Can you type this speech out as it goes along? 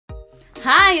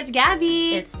Hi, it's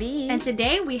Gabby. It's B. And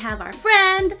today we have our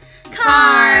friend,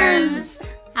 Carms.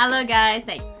 Hello guys,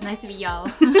 nice to meet y'all.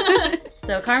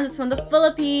 So Carms is from the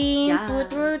Philippines.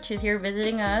 Yeah. She's here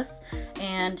visiting us.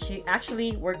 And she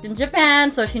actually worked in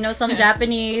Japan, so she knows some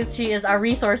Japanese. She is our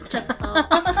resource.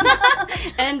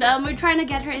 And we're trying to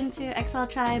get her into Exile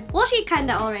tribe. Well, she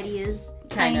kinda already is.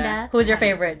 Kinda. Who's your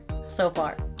favorite so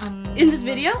far? In this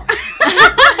video?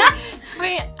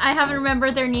 Wait, I haven't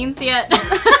remembered their names yet.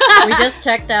 We just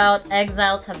checked out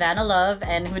Exile's Havana Love,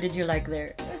 and who did you like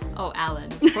there? Oh,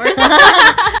 Alan, of course.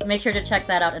 Make sure to check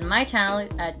that out in my channel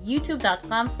at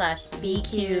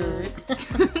youtube.com/becute.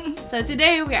 So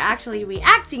today we're actually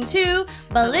reacting to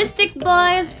Ballistik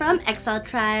Boys from Exile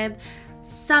tribe,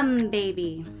 Some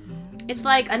Baby. It's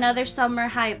like another summer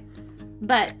hype,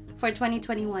 but for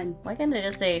 2021. Why can't they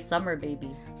just say Summer Baby?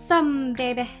 Some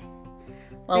Baby.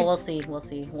 Well, we'll see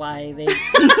why they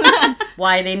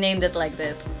why they named it like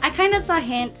this. I kind of saw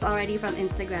hints already from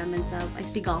Instagram and stuff. I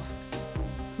see golf.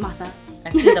 Masa.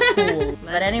 I see the pool.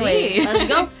 But anyway, Let's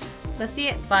go. Let's see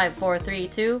it. 5, 4, 3,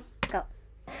 2, go.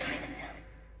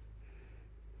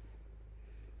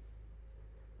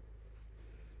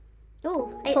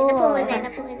 Ooh, the pool is there. The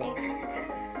pool is there.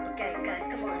 Okay, guys,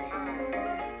 come on.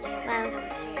 Wow.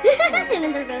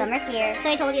 Summer's here. So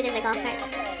I told you there's a golf cart.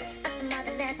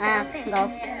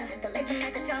 Golf.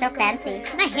 So fancy.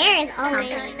 My hair is all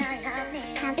wavy.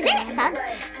 Is there subs?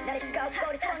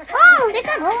 Oh, there's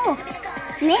subs. Oh,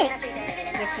 Nick.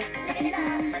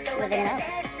 Living it up.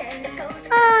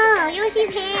 Oh, Yoshi's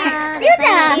hair.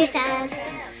 Ryuta.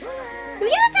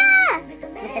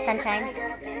 Mr. Sunshine.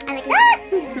 I like that.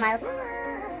 Smiles.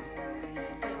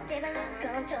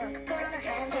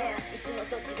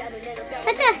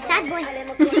 Such a sad boy.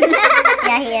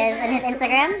 Yeah, he is. And his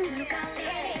Instagram?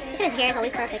 Look at his hair is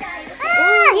always perfect.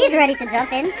 Ah, he's ready to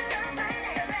jump in.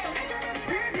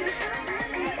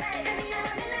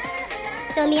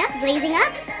 Fill me up, blazing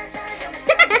up.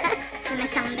 My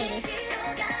Some Baby.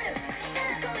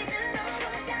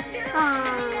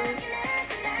 Aww.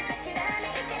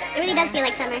 It really does feel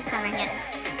like summer. Summer, yeah.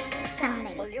 Some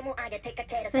Baby.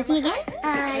 Who's he again?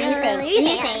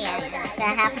 Ryusei, yeah.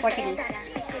 Yeah, half Portuguese. Oh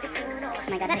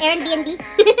my god. Is that Airbnb?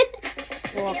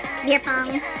 Cool. Beer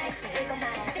pong.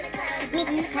 Meet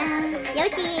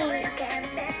Yoshi.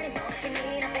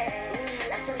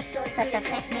 Such a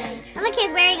fit man. Oh look,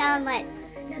 he's wearing what?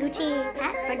 Gucci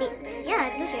hat? Or yeah,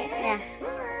 it's Gucci. Yeah.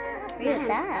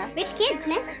 Ryuta. Rich kids,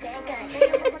 man.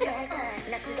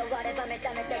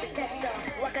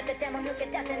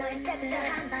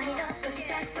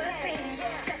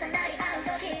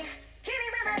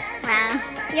 Wow.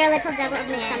 You're a little devil of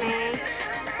midsummer.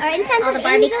 Or enchanted All the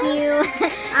barbecue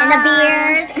and the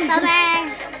beers.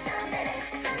 Summer.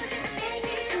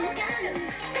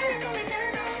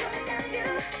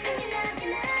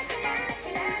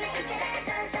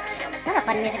 It's not a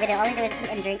fun music video. All they do is eat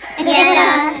and drink.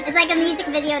 Yeah, it's like a music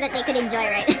video that they could enjoy,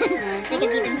 right? They could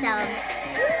be themselves.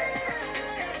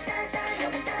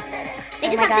 They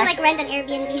just have to like rent an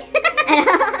Airbnb.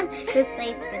 Whose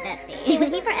place would that be? Stay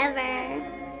with me forever.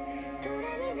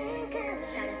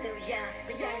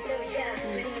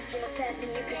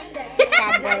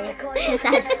 Sad boy. Too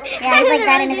sad. Yeah, he's like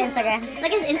that in his Instagram.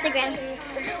 Look at his Instagram.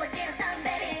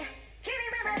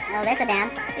 Oh, there's a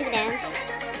dance. There's a dance.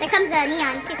 There comes the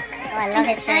neon too. Oh, I love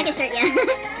his I shirt. like his shirt, yeah.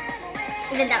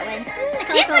 Even that one. The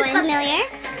This colorful looks one. familiar.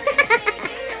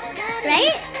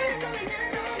 Right?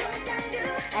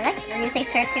 I like Ryusei's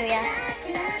shirt too, yeah.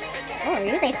 Oh,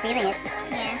 Ryusei's feeling it.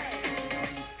 Yeah.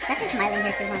 Jackie's smiling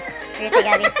here too, huh? Ryusei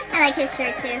Gabby. I like his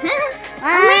shirt too. Oh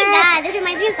my god, this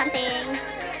reminds me of something.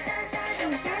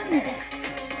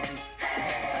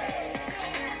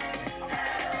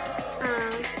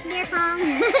 Oh, beer pong.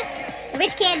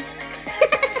 Rich kids.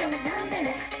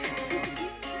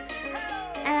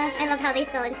 I love how they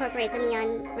still incorporate the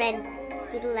neon red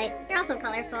blue light. They're also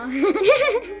colorful.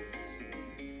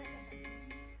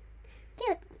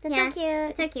 Cute. That's so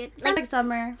cute. So cute. Like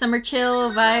summer. Summer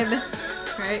chill vibe,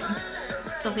 right?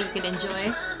 Something you can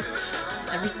enjoy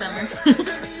every summer.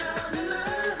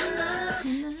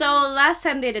 So last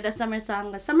time they did a summer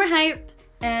song was Summer Hype,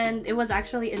 and it was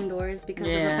actually indoors because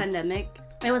of the pandemic.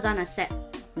 It was on a set.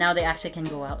 Now they actually can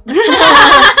go out. Like,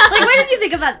 what did you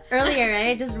think about earlier,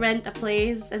 right? Just rent a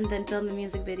place and then film a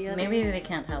music video. Maybe they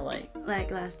can't have like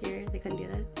last year, they couldn't do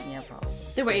that. Yeah, probably.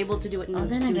 They were able to do it in the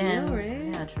Then studio, again, right?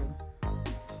 yeah, true.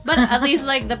 But at least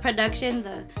like the production,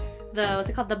 the what's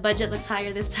it called? The budget looks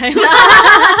higher this time.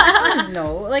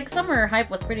 No, like Summer Hype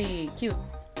was pretty cute.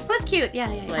 It was cute, yeah.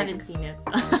 I haven't seen it.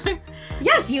 So.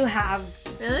 Yes, you have.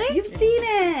 Really? You've seen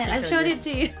it. I've showed it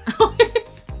to you.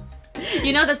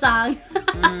 You know the song.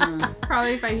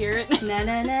 Probably if I hear it. Na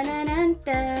na na na na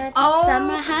da. Oh.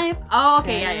 Summer hype. Oh,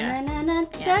 okay, yeah. Na, na, na,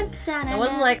 Yeah. da, na, It was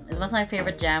na. like it was my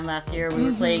favorite jam last year. We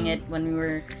were playing it when we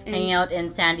were hanging out in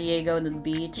San Diego on the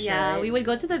beach. Yeah, right? we would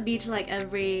go to the beach like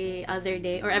every other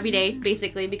day or every day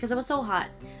basically because it was so hot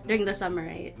during the summer,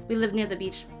 right? We lived near the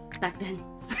beach back then.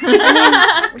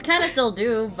 We kind of still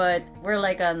do, but we're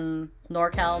like on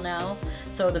NorCal now,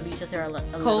 so the beaches are a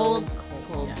Cold. little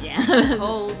cold. Yeah. Yeah.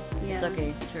 Cold. Yeah. It's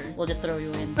okay. Sure. We'll just throw you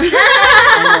in.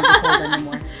 I won't be cold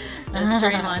anymore. That's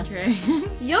true in Monterey.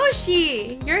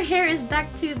 Yoshi, your hair is back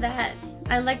to that.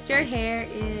 I liked your hair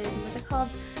in what's it called?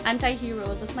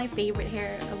 Anti-Heroes. That's my favorite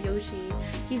hair of Yoshi.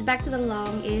 He's back to the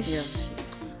longish, Yeah.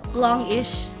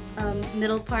 longish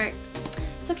middle part.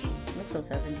 It's okay. Looks so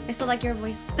 70s. I still like your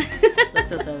voice. Looks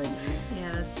so 70s.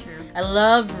 Yeah, that's true. I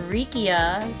love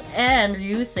Rikia's and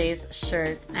Ryusei's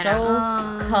shirt. I So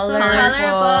know. colorful. So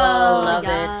colorful. I love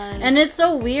Yes. it. And it's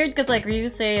so weird because like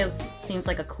Ryusei seems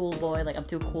like a cool boy. Like I'm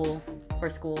too cool for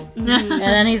school. Mhm. And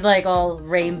then he's like all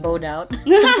rainbowed out.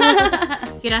 You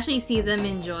could actually see them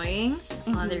enjoying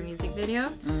on their music video.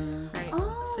 Right.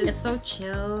 Oh. So it's so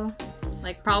chill.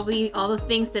 Like probably all the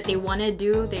things that they want to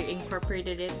do, they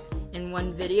incorporated it in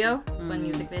one video, one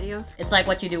music video. It's like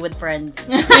what you do with friends.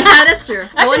 Yeah, that's true.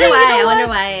 I wonder Actually, why. you know I wonder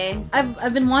what? why.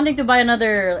 I've been wanting to buy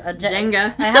another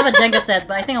Jenga. I have a Jenga set,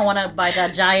 but I think I want to buy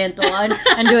that giant one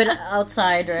and do it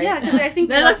outside, right? Yeah, because I think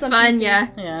That they looks love some fun, pieces. yeah.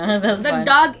 Yeah, that's The fun.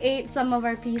 dog ate some of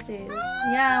our pieces.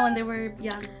 Yeah, when they were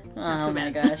young. Oh too my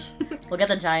bad. gosh. We'll get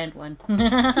the giant one.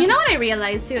 You know what I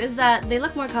realized too is that they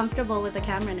look more comfortable with the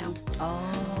camera now Oh.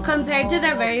 compared to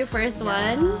their very first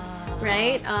one, Yeah.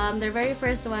 right? Their very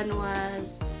first one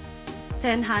was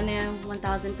 10 Hane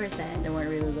 1000%. They weren't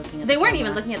really looking at They the weren't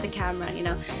camera. even looking at the camera, you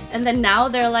know. And then now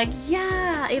they're like,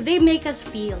 yeah, if they make us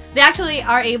feel. They actually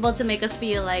are able to make us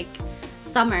feel like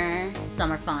summer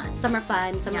Summer fun. summer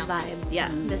fun, summer Yeah. vibes. Yeah,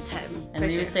 this time. And for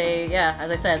sure. Ryusei, yeah,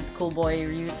 as I said, cool boy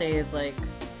Ryusei is like,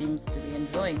 seems to be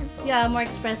enjoying himself. Yeah, more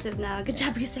expressive now. Good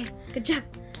job, Yusei. Good job.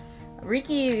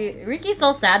 Riki's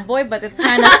still sad boy, but it's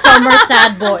kind of summer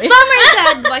sad boy. Summer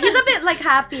sad boy. He's a bit like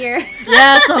happier.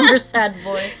 Yeah, summer sad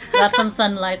boy. Got some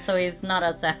sunlight, so he's not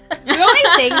as sad. We're only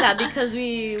saying that because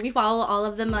we follow all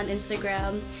of them on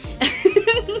Instagram.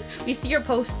 We see your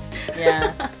posts.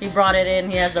 Yeah, he brought it in.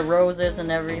 He has the roses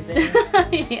and everything.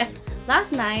 Yeah.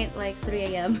 Last night, like 3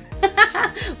 a.m.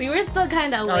 we were still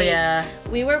kind of awake. Oh yeah,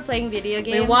 We were playing video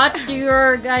games. we watched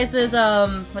your guys's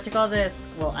what you call this?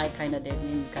 Well, I kind of did.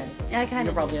 You kind of. Yeah, I kind You're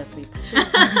of. probably asleep.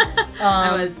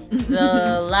 I was.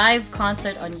 The live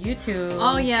concert on YouTube.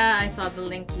 Oh yeah, I saw the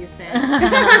link you sent.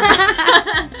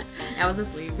 I was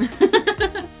asleep.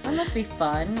 That must be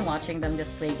fun watching them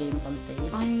just play games on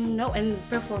stage. I know, and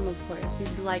perform, of course.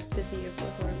 We'd like to see you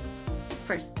perform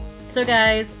first. So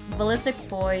guys, Ballistic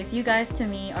Boys, you guys to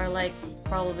me are like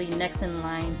probably next in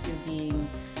line to being.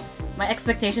 My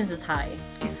expectations is high.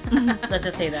 Let's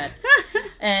just say that.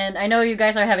 And I know you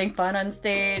guys are having fun on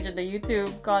stage at the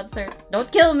YouTube concert. Don't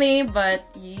kill me, but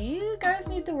you guys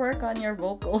need to work on your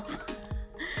vocals.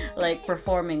 Like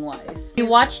performing wise. We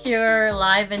watched your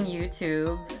live in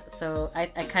YouTube, so I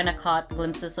kind of caught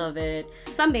glimpses of it.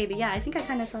 Some baby, yeah. I think I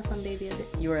kind of saw some baby a bit.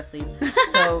 You were asleep.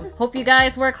 So hope you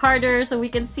guys work harder so we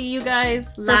can see you guys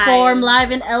Live. perform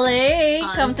live in LA.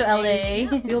 On Come to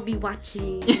stage. LA. We'll be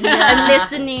watching Yeah. and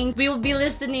listening. We will be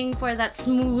listening for that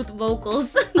smooth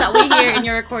vocals that we hear in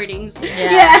your recordings.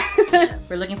 Yeah. Yeah.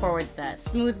 We're looking forward to that.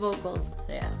 Smooth vocals.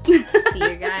 So yeah. See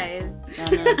you guys.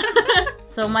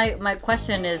 So my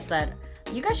question is that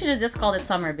you guys should have just called it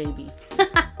Summer Baby.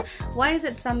 Why is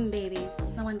it some baby?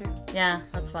 No wonder. Yeah,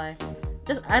 that's why.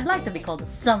 Just I'd like to be called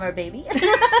Summer Baby.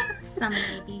 Some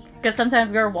baby. Because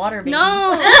sometimes we're water babies.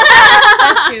 No,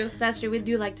 that's true. That's true. We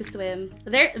do like to swim.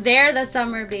 They're the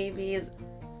summer babies.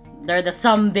 They're the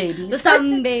Some Babies. The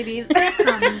some babies.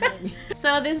 Some baby.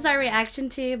 So this is our reaction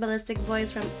to Ballistic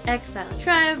Boys from Exile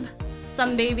Tribe,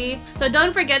 Some Baby. So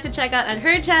don't forget to check out at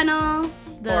her channel.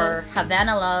 Or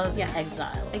Havana Love Yeah.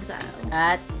 Exile. Exile.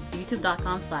 At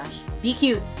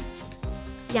youtube.com/becute.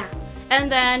 Yeah.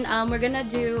 And then we're gonna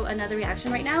do another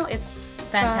reaction right now. It's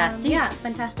Fantastic. Yeah,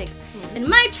 fantastic. In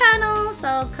my channel,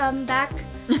 so come back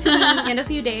to me in a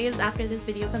few days after this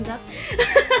video comes up.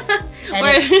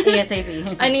 Edit Or-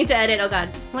 ASAP. I need to edit, oh god.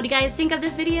 What do you guys think of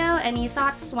this video? Any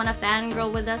thoughts? Want to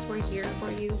fangirl with us? We're here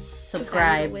for you. to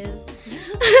Subscribe. fangirl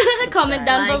with. Comment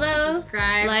down Like, below.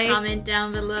 subscribe, Like. comment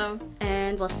down below.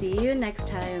 And we'll see you next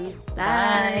time.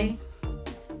 Bye. Bye.